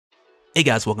Hey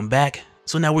guys, welcome back.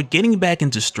 So now we're getting back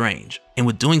into Strange, and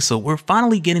with doing so, we're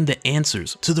finally getting the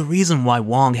answers to the reason why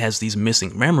Wong has these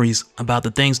missing memories about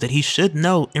the things that he should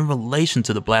know in relation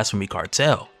to the Blasphemy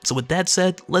Cartel. So with that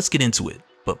said, let's get into it.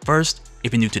 But first,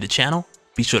 if you're new to the channel,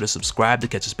 be sure to subscribe to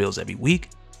catch us bills every week,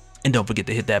 and don't forget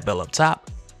to hit that bell up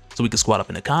top so we can squat up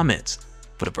in the comments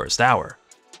for the first hour.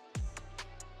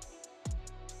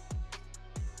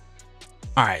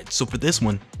 Alright, so for this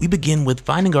one, we begin with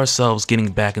finding ourselves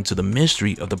getting back into the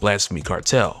mystery of the Blasphemy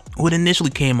Cartel, who had initially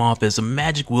came off as a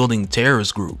magic-wielding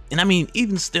terrorist group. And I mean,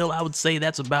 even still, I would say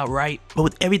that's about right. But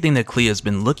with everything that Clea has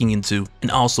been looking into and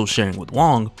also sharing with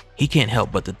Wong, he can't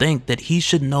help but to think that he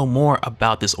should know more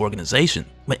about this organization.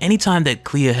 But anytime that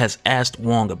Clea has asked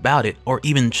Wong about it or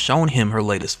even shown him her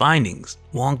latest findings,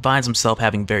 Wong finds himself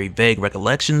having very vague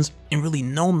recollections and really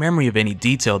no memory of any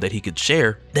detail that he could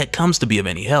share that comes to be of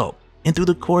any help. And through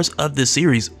the course of this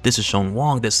series, this has shown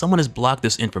Wong that someone has blocked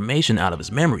this information out of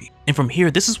his memory. And from here,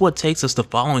 this is what takes us to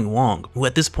following Wong, who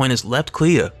at this point has left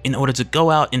Clea in order to go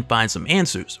out and find some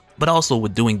answers. But also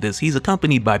with doing this, he's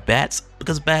accompanied by Bats,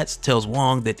 because Bats tells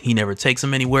Wong that he never takes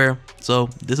him anywhere.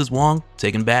 So this is Wong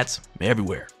taking Bats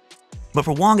everywhere. But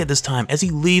for Wong at this time, as he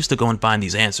leaves to go and find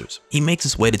these answers, he makes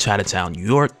his way to Chinatown, New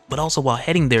York, but also while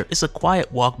heading there, it's a quiet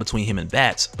walk between him and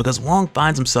Bats, because Wong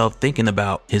finds himself thinking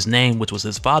about his name, which was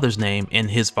his father's name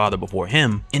and his father before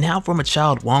him, and how from a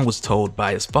child Wong was told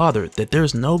by his father that there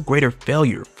is no greater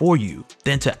failure for you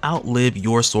than to outlive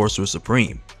your Sorcerer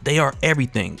Supreme. They are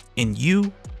everything, and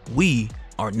we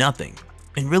are nothing.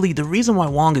 And really, the reason why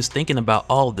Wong is thinking about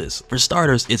all of this, for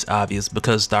starters, it's obvious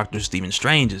because Dr. Stephen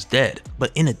Strange is dead.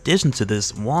 But in addition to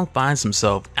this, Wong finds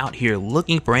himself out here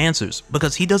looking for answers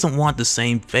because he doesn't want the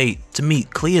same fate to meet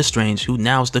Clea Strange, who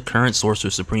now is the current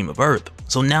Sorcerer Supreme of Earth.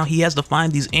 So now he has to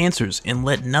find these answers and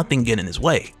let nothing get in his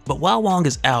way. But while Wong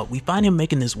is out, we find him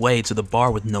making his way to the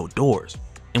bar with no doors.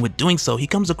 And with doing so, he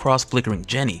comes across Flickering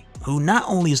Jenny, who not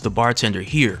only is the bartender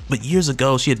here, but years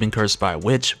ago she had been cursed by a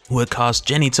witch who had caused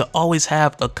Jenny to always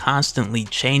have a constantly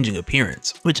changing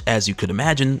appearance, which, as you could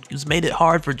imagine, has made it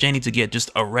hard for Jenny to get just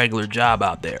a regular job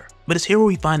out there. But it's here where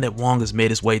we find that Wong has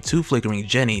made his way to Flickering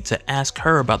Jenny to ask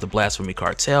her about the Blasphemy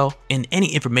Cartel and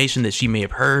any information that she may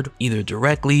have heard, either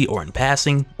directly or in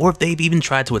passing, or if they've even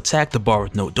tried to attack the bar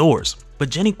with no doors. But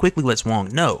Jenny quickly lets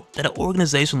Wong know that an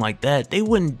organization like that, they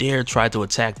wouldn't dare try to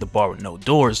attack the bar with no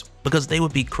doors because they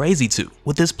would be crazy to,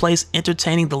 with this place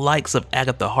entertaining the likes of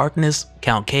Agatha Harkness,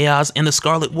 Count Chaos, and the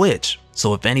Scarlet Witch.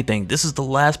 So if anything, this is the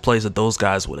last place that those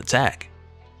guys would attack.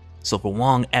 So for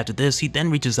Wong, after this, he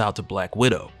then reaches out to Black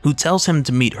Widow, who tells him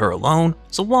to meet her alone.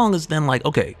 So Wong is then like,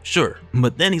 okay, sure.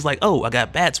 But then he's like, oh, I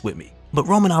got Bats with me. But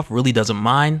Romanoff really doesn't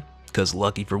mind, because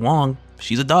lucky for Wong,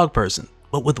 she's a dog person.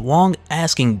 But with Wong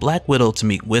asking Black Widow to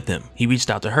meet with him, he reached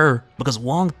out to her because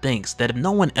Wong thinks that if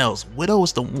no one else, Widow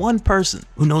is the one person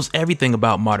who knows everything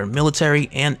about modern military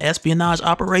and espionage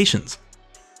operations.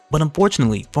 But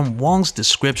unfortunately, from Wong's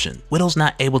description, Widow's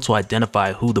not able to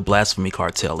identify who the Blasphemy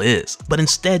Cartel is, but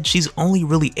instead she's only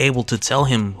really able to tell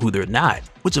him who they're not,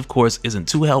 which of course isn't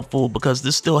too helpful because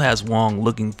this still has Wong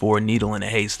looking for a needle in a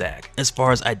haystack as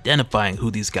far as identifying who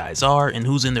these guys are and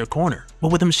who's in their corner.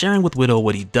 But with him sharing with Widow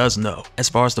what he does know, as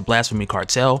far as the Blasphemy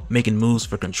Cartel making moves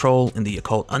for control in the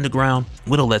occult underground,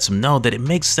 Widow lets him know that it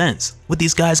makes sense, with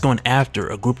these guys going after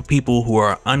a group of people who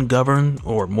are ungoverned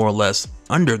or more or less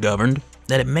undergoverned,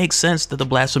 that it makes sense that the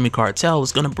Blasphemy Cartel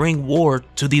is going to bring war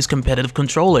to these competitive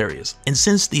control areas. And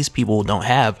since these people don't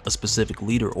have a specific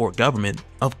leader or government,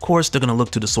 of course they're going to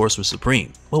look to the Sorcerer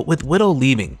Supreme. But with Widow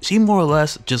leaving, she more or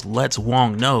less just lets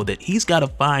Wong know that he's got to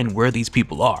find where these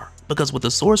people are. Because with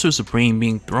the Sorcerer Supreme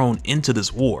being thrown into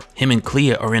this war, him and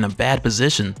Clea are in a bad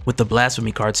position with the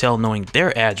Blasphemy Cartel knowing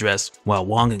their address, while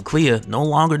Wong and Clea no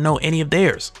longer know any of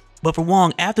theirs. But for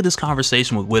Wong, after this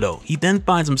conversation with Widow, he then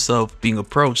finds himself being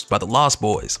approached by the Lost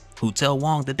Boys, who tell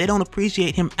Wong that they don't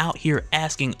appreciate him out here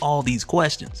asking all these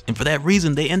questions, and for that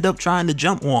reason they end up trying to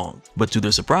jump Wong. But to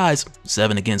their surprise,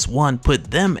 7 against 1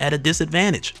 put them at a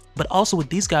disadvantage. But also with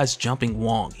these guys jumping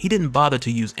Wong, he didn't bother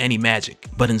to use any magic,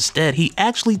 but instead he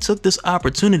actually took this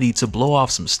opportunity to blow off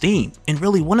some steam. And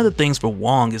really one of the things for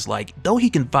Wong is like, though he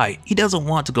can fight, he doesn't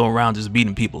want to go around just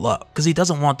beating people up, because he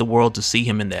doesn't want the world to see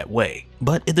him in that way.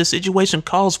 But if the situation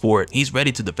calls for it, he's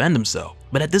ready to defend himself.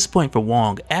 But at this point for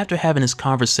Wong, after having his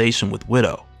conversation with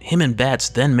Widow, him and Bats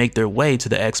then make their way to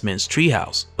the X-Men's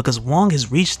treehouse because Wong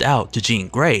has reached out to Jean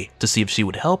Grey to see if she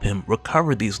would help him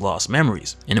recover these lost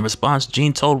memories. And in response,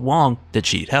 Jean told Wong that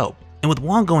she'd help. And with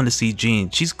Wong going to see Jean,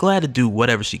 she's glad to do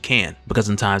whatever she can because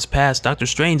in times past, Dr.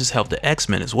 Strange has helped the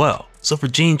X-Men as well. So for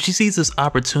Jean, she sees this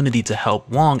opportunity to help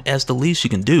Wong as the least she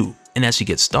can do. And as she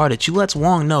gets started, she lets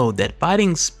Wong know that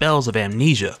fighting spells of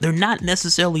amnesia, they're not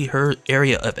necessarily her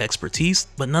area of expertise,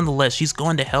 but nonetheless she's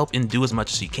going to help and do as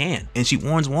much as she can. And she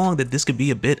warns Wong that this could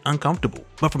be a bit uncomfortable.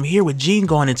 But from here, with Jean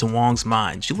going into Wong's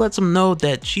mind, she lets him know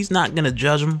that she's not gonna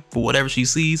judge him for whatever she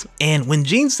sees. And when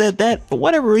Jean said that, for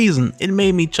whatever reason, it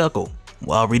made me chuckle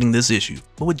while reading this issue.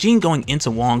 But with Jean going into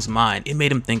Wong's mind, it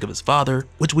made him think of his father,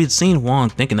 which we had seen Wong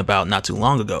thinking about not too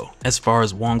long ago, as far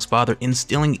as Wong's father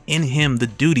instilling in him the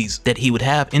duties that he would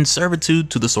have in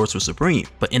servitude to the Sorcerer Supreme.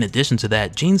 But in addition to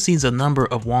that, Jean sees a number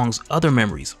of Wong's other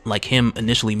memories, like him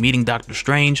initially meeting Dr.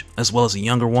 Strange, as well as a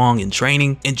younger Wong in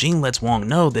training, and Jean lets Wong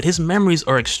know that his memories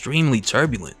are extremely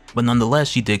turbulent, but nonetheless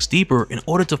she digs deeper in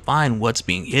order to find what's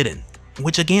being hidden.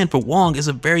 Which again for Wong is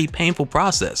a very painful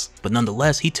process, but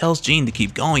nonetheless he tells Jean to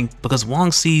keep going because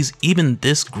Wong sees even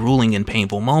this grueling and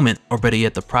painful moment, or better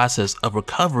yet the process of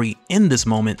recovery in this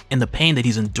moment and the pain that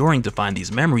he's enduring to find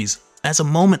these memories, as a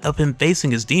moment of him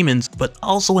facing his demons, but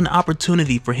also an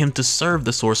opportunity for him to serve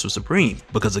the Sorcerer Supreme,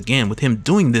 because again with him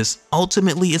doing this,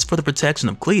 ultimately it's for the protection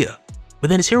of Clea. But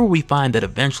then it's here where we find that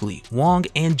eventually Wong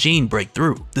and Jean break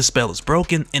through. The spell is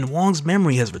broken and Wong's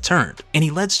memory has returned, and he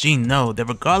lets Jean know that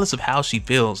regardless of how she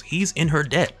feels, he's in her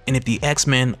debt, and if the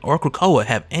X-Men or Krakoa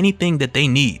have anything that they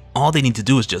need, all they need to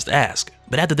do is just ask.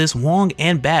 But after this, Wong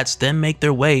and Bats then make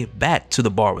their way back to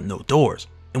the bar with no doors.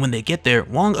 And when they get there,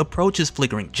 Wong approaches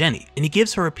flickering Jenny, and he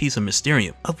gives her a piece of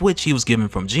Mysterium, of which he was given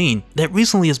from Jean, that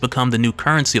recently has become the new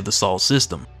currency of the Sol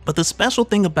system. But the special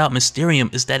thing about Mysterium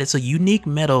is that it's a unique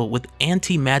metal with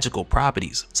anti-magical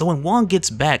properties. So when Wong gets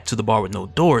back to the bar with no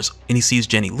doors, and he sees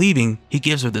Jenny leaving, he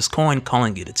gives her this coin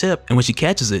calling it a tip, and when she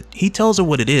catches it, he tells her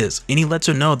what it is, and he lets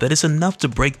her know that it's enough to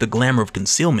break the glamour of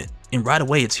concealment. And right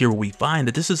away it's here where we find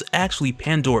that this is actually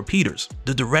Pandora Peters,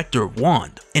 the director of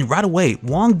W.A.N.D. And right away,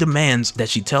 Wong demands that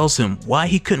she tells him why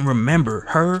he couldn't remember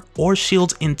her or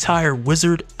S.H.I.E.L.D's entire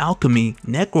wizard, alchemy,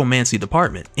 necromancy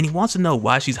department. And he wants to know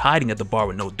why she's hiding at the bar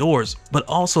with no doors, but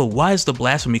also why is the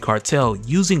Blasphemy Cartel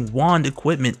using W.A.N.D.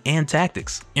 equipment and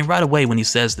tactics. And right away when he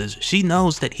says this, she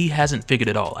knows that he hasn't figured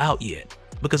it all out yet.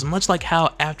 Because much like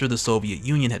how after the Soviet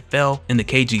Union had fell and the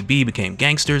KGB became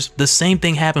gangsters, the same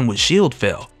thing happened with S.H.I.E.L.D.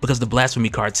 fell, because the Blasphemy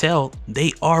Cartel,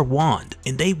 they are W.A.N.D.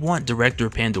 and they want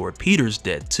director Pandora Peters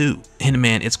dead too. And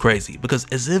man, it's crazy, because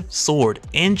as if S.W.O.R.D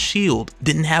and S.H.I.E.L.D.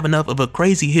 didn't have enough of a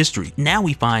crazy history, now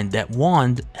we find that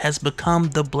W.A.N.D. has become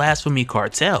the Blasphemy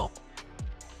Cartel.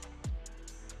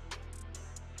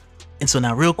 And so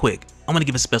now real quick, I'm gonna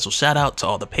give a special shout out to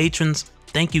all the patrons.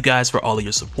 Thank you guys for all of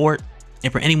your support.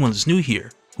 And for anyone who's new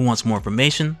here who wants more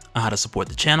information on how to support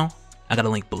the channel, I got a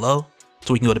link below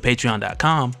so we can go to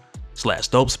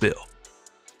patreon.com/dopespill.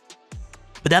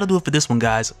 But that'll do it for this one,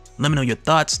 guys. Let me know your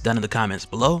thoughts down in the comments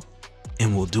below,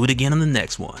 and we'll do it again on the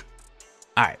next one.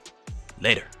 Alright,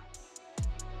 later.